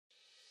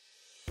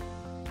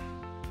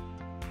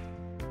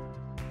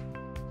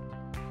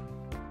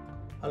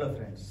Hello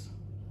friends.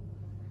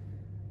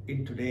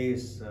 In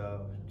today's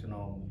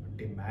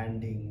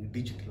demanding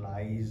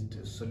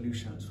digitalized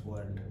solutions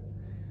world,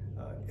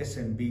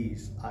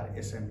 SMBs or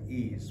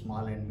SMEs,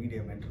 small and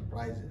medium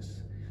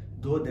enterprises,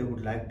 though they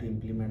would like to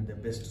implement the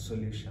best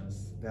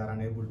solutions, they are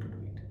unable to do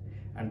it.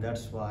 And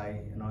that's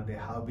why they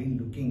have been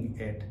looking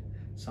at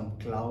some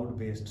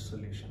cloud-based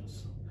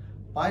solutions.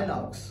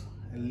 Pilog's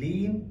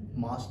lean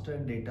master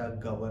data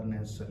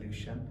governance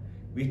solution,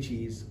 which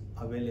is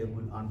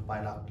available on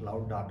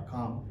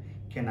pilogcloud.com,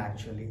 can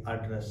actually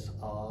address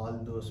all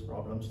those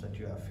problems that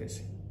you are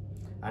facing.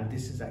 And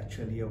this is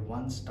actually a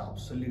one-stop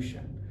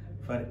solution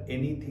for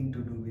anything to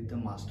do with the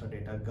master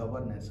data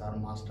governance or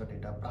master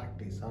data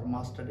practice or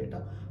master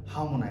data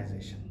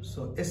harmonization.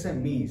 So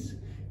SMEs,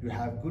 you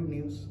have good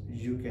news.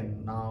 You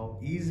can now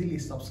easily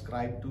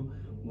subscribe to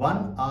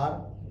one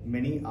or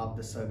many of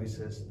the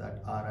services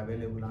that are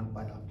available on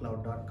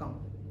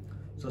pilogcloud.com.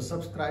 So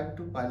subscribe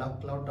to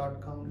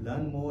pilogcloud.com,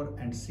 learn more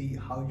and see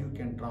how you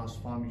can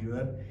transform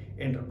your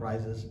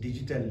enterprises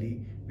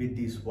digitally with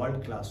these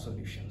world-class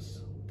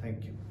solutions.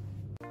 Thank you.